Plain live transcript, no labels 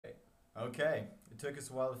Okay, it took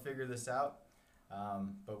us a while to figure this out,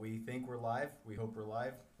 but we think we're live. We hope we're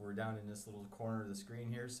live. We're down in this little corner of the screen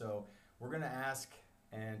here, so we're going to ask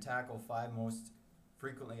and tackle 5 most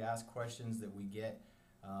frequently asked questions that we get,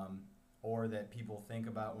 or that people think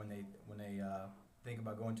about when they think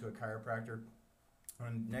about going to a chiropractor.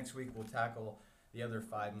 And next week we'll tackle the other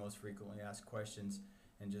 5 most frequently asked questions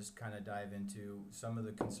and just kind of dive into some of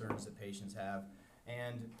the concerns that patients have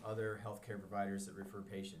and other healthcare providers that refer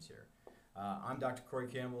patients here. I'm Dr. Corey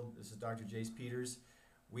Campbell. This is Dr. Jace Peters.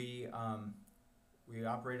 We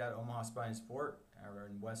operate at Omaha Spine and Sport. We're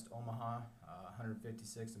in West Omaha,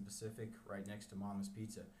 156th and Pacific, right next to Mama's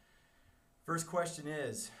Pizza. First question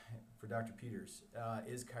is for Dr. Peters: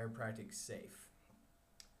 is chiropractic safe?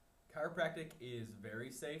 Chiropractic is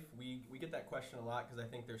very safe. We get that question a lot because I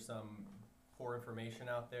think there's some poor information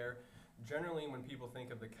out there. Generally, when people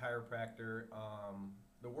think of the chiropractor,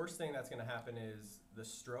 the worst thing that's going to happen is the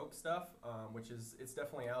stroke stuff, it's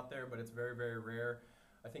definitely out there, but it's very, very rare.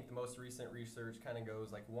 I think the most recent research kind of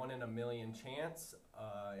goes like 1 in a million chance,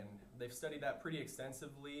 and they've studied that pretty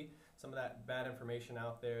extensively. Some of that bad information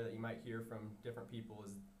out there that you might hear from different people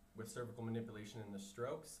is with cervical manipulation and the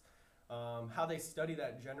strokes. How they study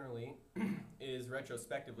that generally is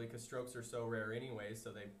retrospectively, because strokes are so rare anyway,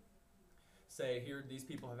 so they say, here, these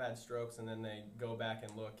people have had strokes, and then they go back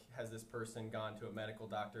and look, has this person gone to a medical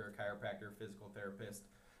doctor, a chiropractor, physical therapist,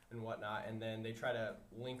 and whatnot, and then they try to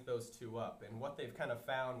link those two up. And what they've kind of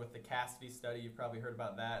found with the Cassidy study, you've probably heard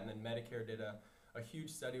about that, and then Medicare did a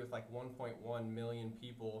huge study with like 1.1 million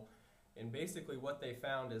people, and basically what they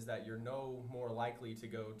found is that you're no more likely to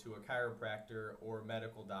go to a chiropractor or a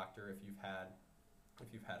medical doctor if you've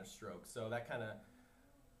had a stroke. So that kind of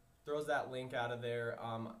throws that link out of there.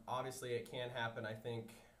 Obviously it can happen. I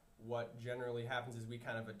think what generally happens is we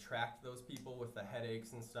kind of attract those people with the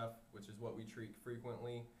headaches and stuff, which is what we treat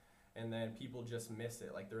frequently, and then people just miss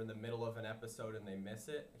it. Like they're in the middle of an episode and they miss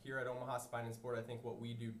it. Here at Omaha Spine and Sport, I think what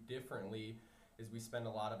we do differently is we spend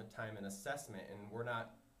a lot of time in assessment, and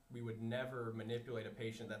we would never manipulate a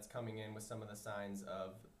patient that's coming in with some of the signs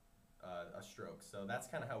of a stroke. So that's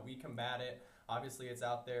kind of how we combat it. Obviously it's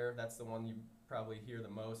out there. That's the one you probably hear the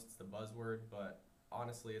most. It's the buzzword, but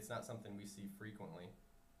honestly it's not something we see frequently.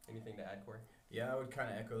 Anything to add, Corey? Yeah, I would kind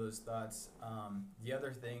of echo those thoughts. The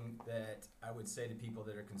other thing that I would say to people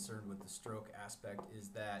that are concerned with the stroke aspect is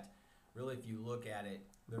that really, if you look at it,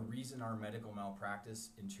 the reason our medical malpractice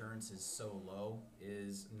insurance is so low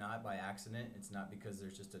is not by accident. It's not because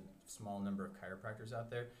there's just a small number of chiropractors out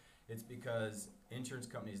there. It's because insurance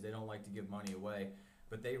companies, they don't like to give money away,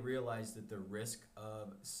 but they realize that the risk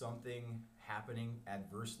of something happening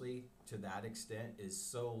adversely to that extent is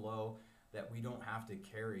so low that we don't have to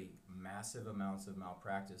carry massive amounts of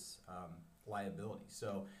malpractice liability.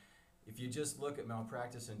 So if you just look at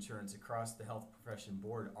malpractice insurance across the health profession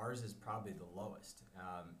board, ours is probably the lowest,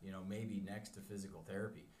 maybe next to physical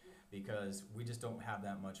therapy, because we just don't have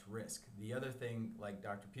that much risk. The other thing, like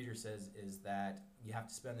Dr. Peter says, is that you have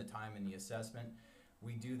to spend the time in the assessment.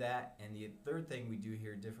 We do that, and the third thing we do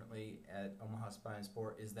here differently at Omaha Spine and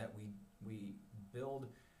Sport is that we build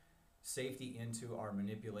safety into our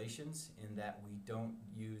manipulations, in that we don't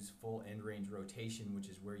use full end range rotation, which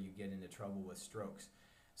is where you get into trouble with strokes.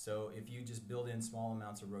 So if you just build in small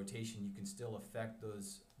amounts of rotation, you can still affect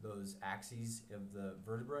those axes of the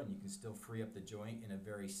vertebra, and you can still free up the joint in a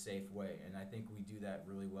very safe way. And I think we do that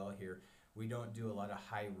really well here. We don't do a lot of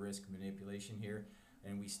high risk manipulation here,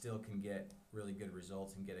 and we still can get really good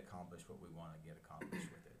results and get accomplished what we want to get accomplished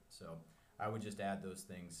with it. So I would just add those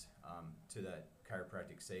things to that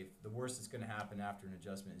chiropractic safe. The worst that's going to happen after an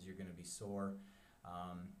adjustment is you're going to be sore.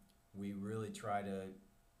 We really try to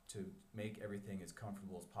make everything as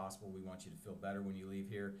comfortable as possible. We want you to feel better when you leave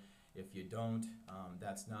here. If you don't,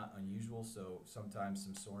 that's not unusual, so sometimes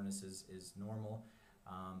some soreness is normal,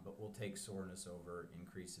 but we'll take soreness over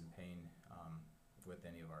increase in pain with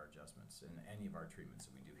any of our adjustments, and any of our treatments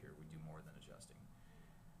that we do here, we do more than adjusting.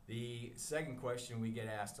 The second question we get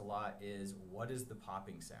asked a lot is, what is the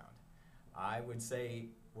popping sound? I would say,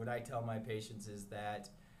 what I tell my patients is that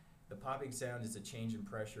the popping sound is a change in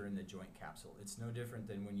pressure in the joint capsule. It's no different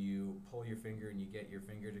than when you pull your finger and you get your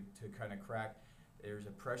finger to kind of crack. There's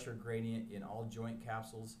a pressure gradient in all joint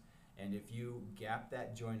capsules, and if you gap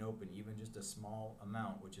that joint open even just a small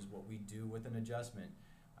amount, which is what we do with an adjustment,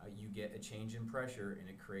 you get a change in pressure and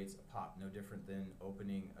it creates a pop, no different than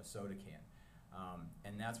opening a soda can.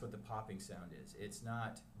 And that's what the popping sound is. It's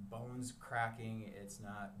not bones cracking, it's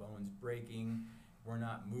not bones breaking, we're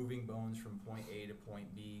not moving bones from point A to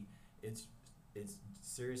point B. It's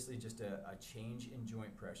seriously just a change in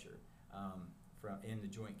joint pressure in the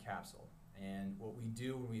joint capsule. And what we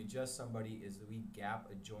do when we adjust somebody is that we gap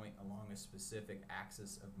a joint along a specific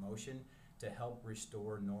axis of motion to help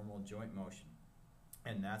restore normal joint motion.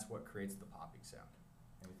 And that's what creates the popping sound.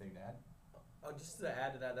 Anything to add? Just to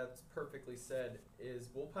add to that, that's perfectly said, is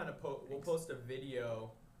we'll kind of we'll post a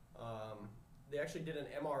video. They actually did an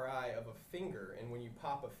MRI of a finger, and when you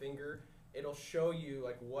pop a finger, it'll show you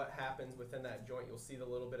like what happens within that joint. You'll see the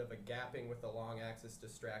little bit of a gapping with the long axis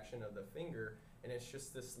distraction of the finger, and it's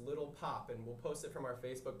just this little pop, and we'll post it from our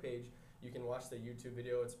Facebook page. You can watch the YouTube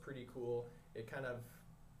video. It's pretty cool. It kind of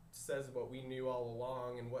says what we knew all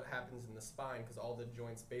along and what happens in the spine, because all the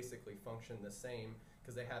joints basically function the same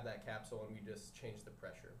because they have that capsule and we just change the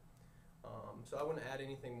pressure. So I wouldn't add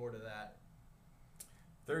anything more to that.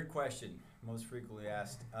 Third question, most frequently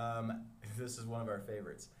asked. This is one of our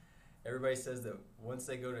favorites. Everybody says that once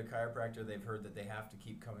they go to a chiropractor, they've heard that they have to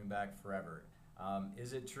keep coming back forever.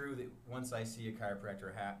 Is it true that once I see a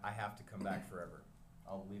chiropractor, I have to come back forever?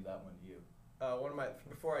 I'll leave that one to you.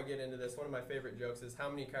 Before I get into this, one of my favorite jokes is, how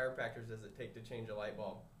many chiropractors does it take to change a light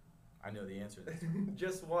bulb? I know the answer to this.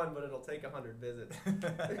 Just one, but it'll take 100 visits.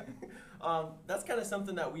 That's kind of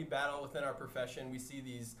something that we battle within our profession. We see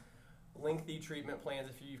these lengthy treatment plans.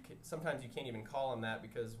 Sometimes you can't even call them that,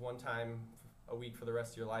 because one time a week for the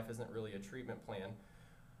rest of your life isn't really a treatment plan.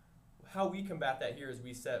 How we combat that here is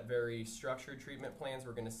we set very structured treatment plans.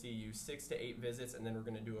 We're going to see you 6 to 8 visits, and then we're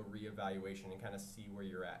going to do a reevaluation and kind of see where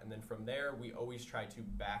you're at. And then from there, we always try to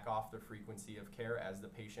back off the frequency of care as the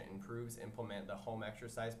patient improves, implement the home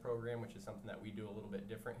exercise program, which is something that we do a little bit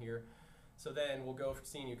different here. So then we'll go from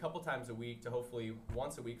seeing you a couple times a week to hopefully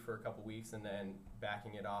once a week for a couple weeks, and then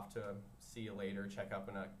backing it off to see you later, check up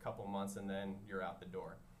in a couple months, and then you're out the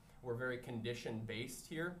door. We're very condition-based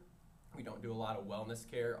here. We don't do a lot of wellness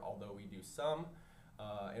care, although we do some.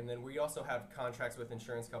 And then we also have contracts with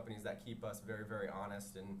insurance companies that keep us very, very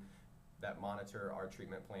honest and that monitor our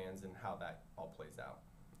treatment plans and how that all plays out.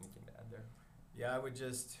 Anything to add there? Yeah, I would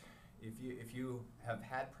just, if you have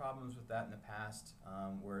had problems with that in the past,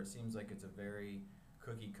 where it seems like it's a very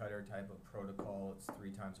cookie cutter type of protocol, it's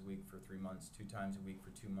 3 times a week for 3 months, 2 times a week for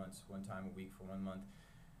 2 months, 1 time a week for 1 month.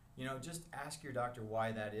 You know, just ask your doctor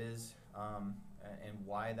why that is, and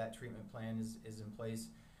why that treatment plan is in place.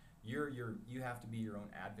 You have to be your own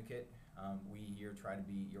advocate. We here try to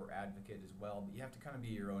be your advocate as well, but you have to kind of be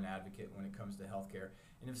your own advocate when it comes to healthcare.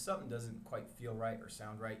 And if something doesn't quite feel right or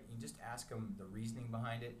sound right, you just ask them the reasoning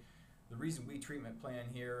behind it. The reason we treatment plan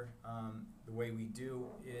here the way we do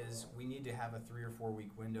is we need to have a 3 or 4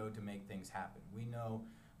 week window to make things happen. We know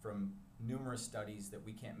from numerous studies that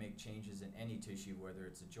we can't make changes in any tissue, whether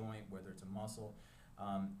it's a joint, whether it's a muscle,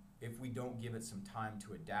 if we don't give it some time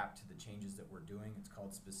to adapt to the changes that we're doing. It's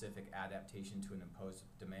called specific adaptation to an imposed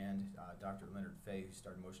demand. Dr. Leonard Fay, who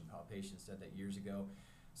started motion palpation, said that years ago.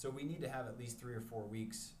 So we need to have at least 3 or 4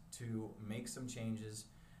 weeks to make some changes.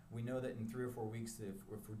 We know that in 3 or 4 weeks,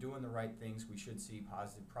 if we're doing the right things, we should see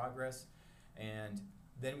positive progress, and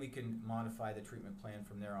then we can modify the treatment plan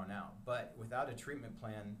from there on out. But without a treatment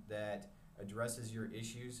plan that addresses your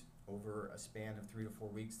issues over a span of 3 to 4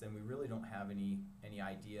 weeks, then we really don't have any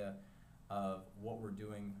idea of what we're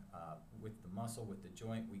doing with the muscle, with the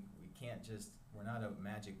joint. We can't just, we're not a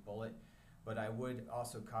magic bullet. But I would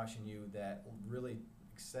also caution you that really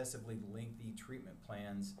excessively lengthy treatment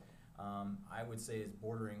plans, I would say, is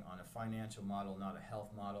bordering on a financial model, not a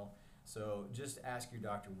health model. So just ask your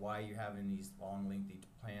doctor why you're having these long, lengthy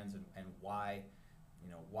plans, and why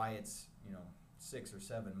it's 6 or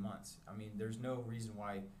 7 months. I mean, there's no reason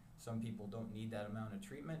why some people don't need that amount of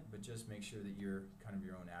treatment, but just make sure that you're kind of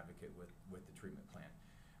your own advocate with the treatment plan.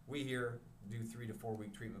 We here do 3 to 4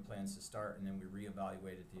 week treatment plans to start, and then we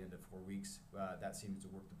reevaluate at the end of 4 weeks. That seems to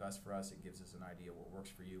work the best for us. It gives us an idea what works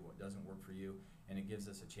for you, what doesn't work for you, and it gives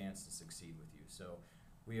us a chance to succeed with you. So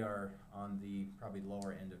we are on the probably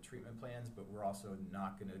lower end of treatment plans, but we're also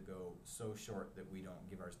not going to go so short that we don't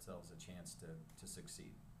give ourselves a chance to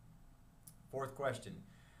succeed. 4th question,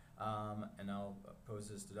 and I'll pose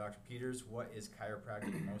this to Dr. Peters. What is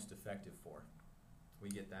chiropractic most effective for? We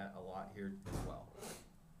get that a lot here as well.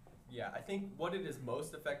 Yeah, I think what it is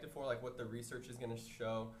most effective for, like what the research is going to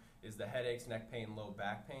show, is the headaches, neck pain, low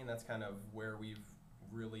back pain. That's kind of where we've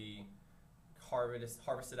really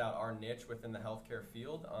harvested out our niche within the healthcare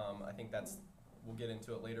field. I think we'll get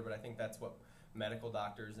into it later, but I think that's what medical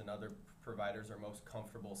doctors and other providers are most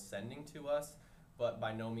comfortable sending to us. But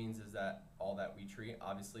by no means is that all that we treat.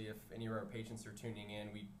 Obviously, if any of our patients are tuning in,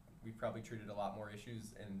 we probably treated a lot more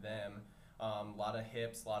issues in them. A lot of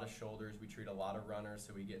hips, a lot of shoulders. We treat a lot of runners,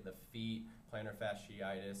 so we get the feet, plantar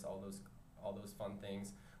fasciitis, all those fun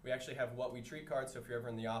things. We actually have what we treat cards, so if you're ever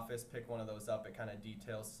in the office, pick one of those up. It kind of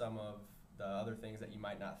details some of the other things that you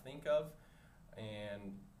might not think of.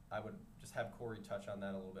 And I would just have Corey touch on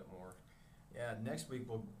that a little bit more. Yeah, next week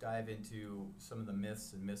we'll dive into some of the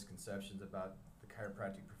myths and misconceptions about the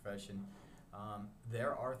chiropractic profession.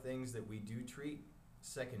 There are things that we do treat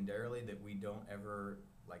secondarily that we don't ever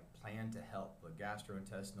plan to help, like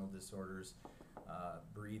gastrointestinal disorders,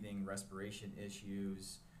 breathing, respiration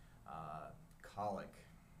issues, colic,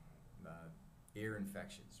 ear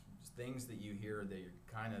infections, things that you hear that you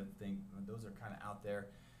kind of think those are kind of out there.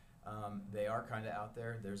 They are kind of out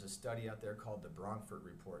there. There's a study out there called the Bromford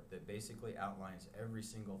Report that basically outlines every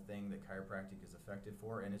single thing that chiropractic is effective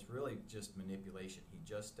for, and it's really just manipulation. He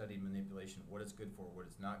just studied manipulation, what it's good for, what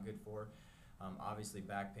it's not good for. Obviously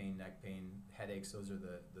back pain, neck pain, headaches, those are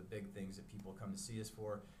the big things that people come to see us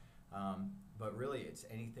for. But really it's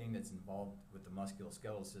anything that's involved with the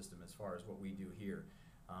musculoskeletal system as far as what we do here.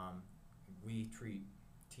 We treat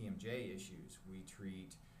TMJ issues, we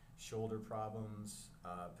treat shoulder problems,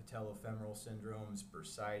 patellofemoral syndromes,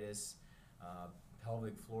 bursitis,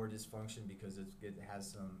 pelvic floor dysfunction because it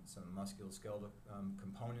has some musculoskeletal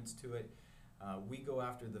components to it. We go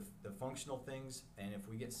after the functional things, and if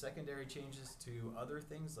we get secondary changes to other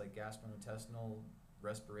things like gastrointestinal,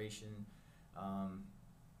 respiration,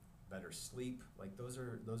 better sleep, like those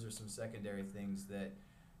are some secondary things that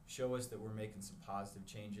show us that we're making some positive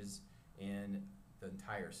changes in the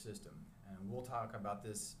entire system. And we'll talk about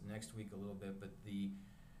this next week a little bit, but the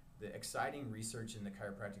exciting research in the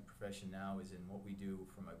chiropractic profession now is in what we do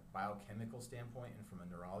from a biochemical standpoint and from a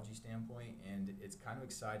neurology standpoint, and it's kind of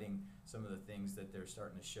exciting some of the things that they're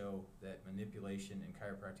starting to show that manipulation and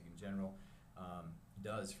chiropractic in general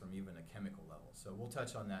does from even a chemical level. So we'll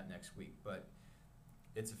touch on that next week, but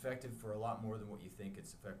it's effective for a lot more than what you think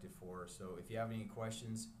it's effective for. So if you have any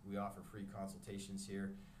questions, we offer free consultations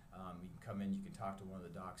here. You can come in, you can talk to one of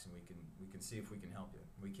the docs, and we can see if we can help you.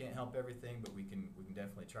 We can't help everything, but we can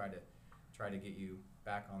definitely try to get you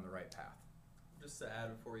back on the right path. Just to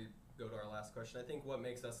add before we go to our last question, I think what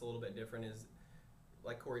makes us a little bit different is,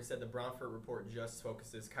 like Corey said, the Bromford Report just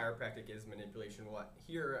focuses chiropractic is manipulation.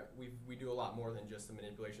 Here we do a lot more than just the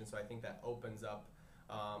manipulation, so I think that opens up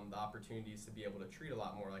the opportunities to be able to treat a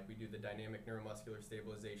lot more. Like we do the dynamic neuromuscular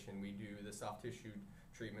stabilization, we do the soft tissue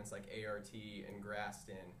treatments like ART and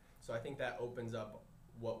Graston. So I think that opens up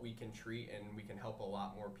what we can treat, and we can help a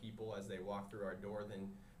lot more people as they walk through our door than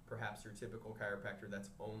perhaps your typical chiropractor that's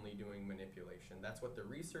only doing manipulation. That's what the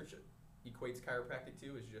research equates chiropractic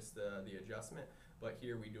to, is just the adjustment. But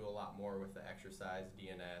here we do a lot more with the exercise,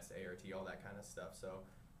 DNS, ART, all that kind of stuff. So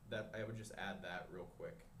that I would just add that real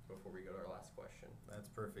quick before we go to our last question. That's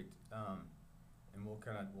perfect. And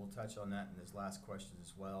we'll touch on that in this last question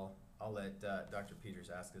as well. I'll let Dr.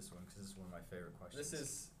 Peters ask this one because this is one of my favorite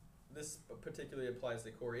questions. This particularly applies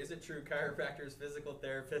to Corey. Is it true chiropractors, physical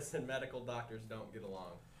therapists, and medical doctors don't get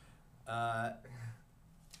along?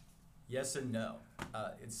 Yes and no.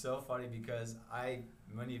 It's so funny because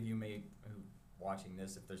many of you may watching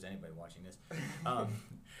this, if there's anybody watching this,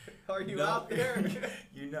 are you out there?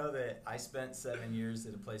 You know that I spent 7 years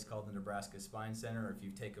at a place called the Nebraska Spine Center. Or if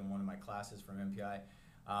you've taken one of my classes from MPI,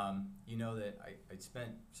 you know that I spent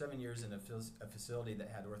 7 years in a facility that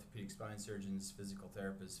had orthopedic spine surgeons, physical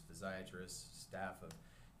therapists, physiatrists, staff of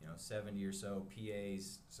 70 or so,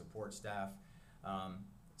 PAs, support staff.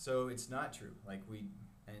 So it's not true.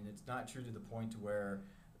 And it's not true to the point to where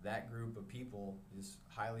that group of people, this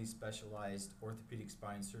highly specialized orthopedic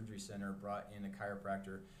spine surgery center, brought in a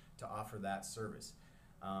chiropractor to offer that service.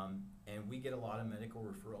 And we get a lot of medical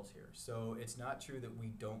referrals here. So it's not true that we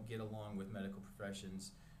don't get along with medical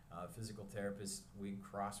professions. Physical therapists, we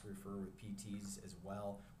cross-refer with PTs as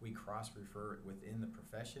well. We cross-refer within the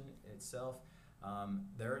profession itself.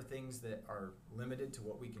 There are things that are limited to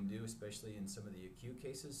what we can do, especially in some of the acute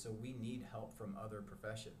cases, so we need help from other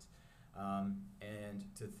professions. And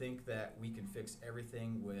to think that we can fix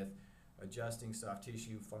everything with adjusting soft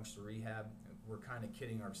tissue, functional rehab, we're kind of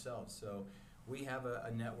kidding ourselves. So we have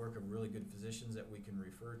a network of really good physicians that we can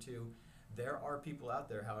refer to. There are people out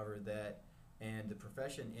there, however, and the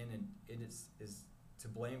profession is to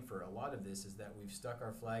blame for a lot of this, is that we've stuck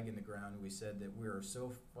our flag in the ground. We said that we are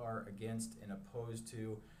so far against and opposed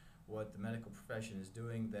to what the medical profession is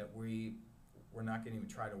doing that we're not going to even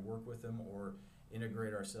try to work with them or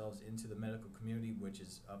integrate ourselves into the medical community, which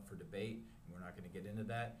is up for debate, and we're not going to get into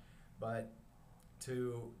that. But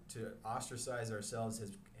to ostracize ourselves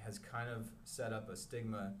has kind of set up a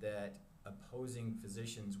stigma that opposing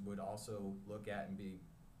physicians would also look at and be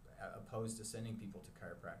opposed to sending people to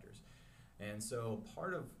chiropractors. And so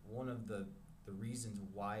one of the reasons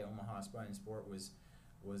why Omaha Spine and Sport was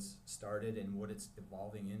was started and what it's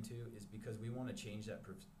evolving into is because we want to change that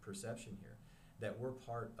perception here, that we're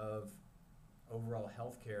part of overall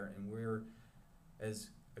healthcare and we're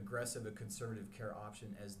as aggressive a conservative care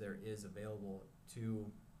option as there is available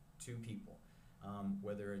to people,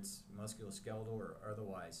 whether it's musculoskeletal or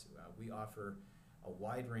otherwise. We offer a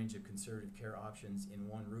wide range of conservative care options in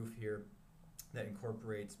one roof here that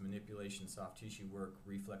incorporates manipulation, soft tissue work,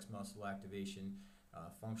 reflex muscle activation,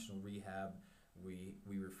 functional rehab. We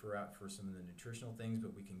refer out for some of the nutritional things,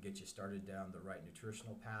 but we can get you started down the right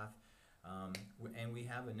nutritional path. And we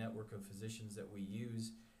have a network of physicians that we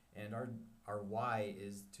use, and our why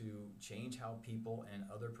is to change how people and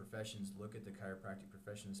other professions look at the chiropractic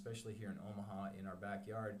profession, especially here in Omaha in our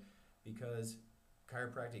backyard, because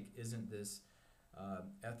chiropractic isn't this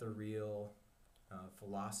ethereal,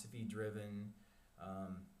 philosophy-driven,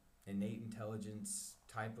 innate intelligence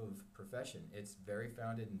type of profession. It's very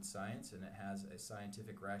founded in science, and it has a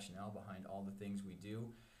scientific rationale behind all the things we do,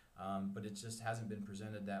 but it just hasn't been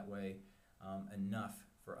presented that way enough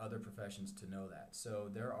for other professions to know that. So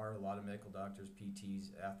there are a lot of medical doctors,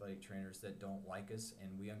 PTs, athletic trainers that don't like us,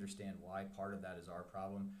 and we understand why. Part of that is our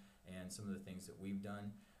problem and some of the things that we've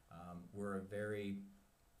done. We're a very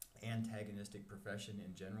antagonistic profession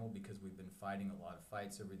in general because we've been fighting a lot of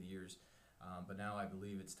fights over the years, but now I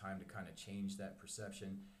believe it's time to kind of change that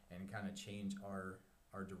perception and kind of change our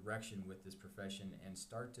direction with this profession and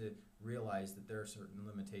start to realize that there are certain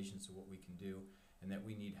limitations to what we can do and that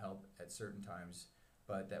we need help at certain times,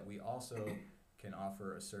 but that we also can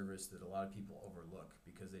offer a service that a lot of people overlook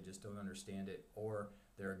because they just don't understand it, or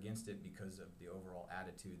they're against it because of the overall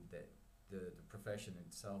attitude that the profession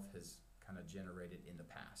itself has kind of generated in the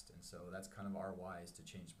past. And so that's kind of our why, is to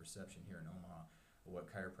change perception here in Omaha of what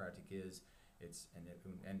chiropractic is. It's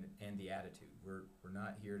and the attitude. We're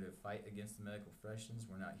not here to fight against the medical professions.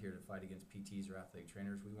 We're not here to fight against PTs or athletic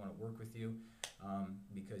trainers. We want to work with you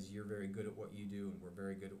because you're very good at what you do, and we're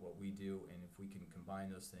very good at what we do. And if we can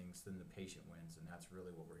combine those things, then the patient wins, and that's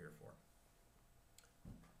really what we're here for.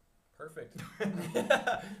 Perfect.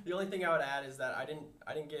 The only thing I would add is that I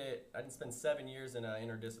didn't spend 7 years in an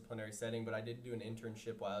interdisciplinary setting, but I did do an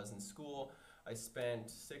internship while I was in school. I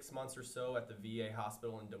spent 6 months or so at the VA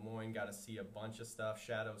hospital in Des Moines, got to see a bunch of stuff,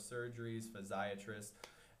 shadow surgeries, physiatrists,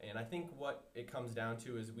 and I think what it comes down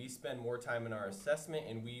to is we spend more time in our assessment,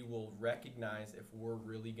 and we will recognize if we're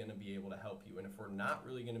really going to be able to help you. And if we're not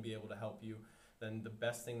really going to be able to help you, then the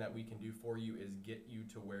best thing that we can do for you is get you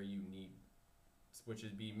to where you need, which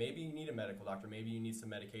is maybe you need a medical doctor, maybe you need some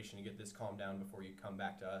medication to get this calmed down before you come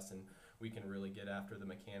back to us, and we can really get after the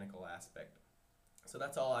mechanical aspect. So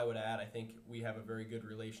that's all I would add. I think we have a very good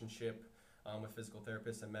relationship with physical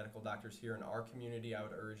therapists and medical doctors here in our community. I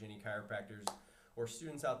would urge any chiropractors or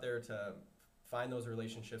students out there to find those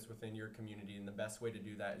relationships within your community, and the best way to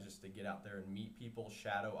do that is just to get out there and meet people,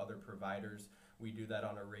 shadow other providers. We do that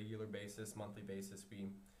on a regular basis, monthly basis.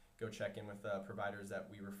 We go check in with providers that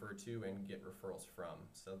we refer to and get referrals from.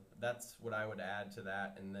 So that's what I would add to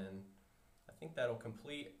that, and then I think that'll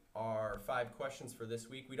complete our 5 questions for this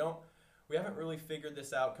week. We haven't really figured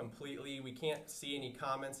this out completely. We can't see any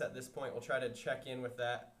comments at this point. We'll try to check in with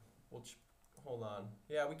that. Hold on.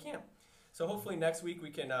 Yeah, we can't. So hopefully next week we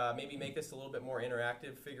can maybe make this a little bit more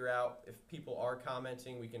interactive, figure out if people are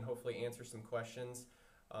commenting. We can hopefully answer some questions.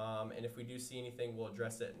 And if we do see anything, we'll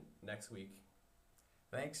address it next week.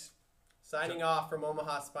 Thanks. Signing off from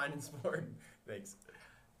Omaha Spine and Sport. Thanks.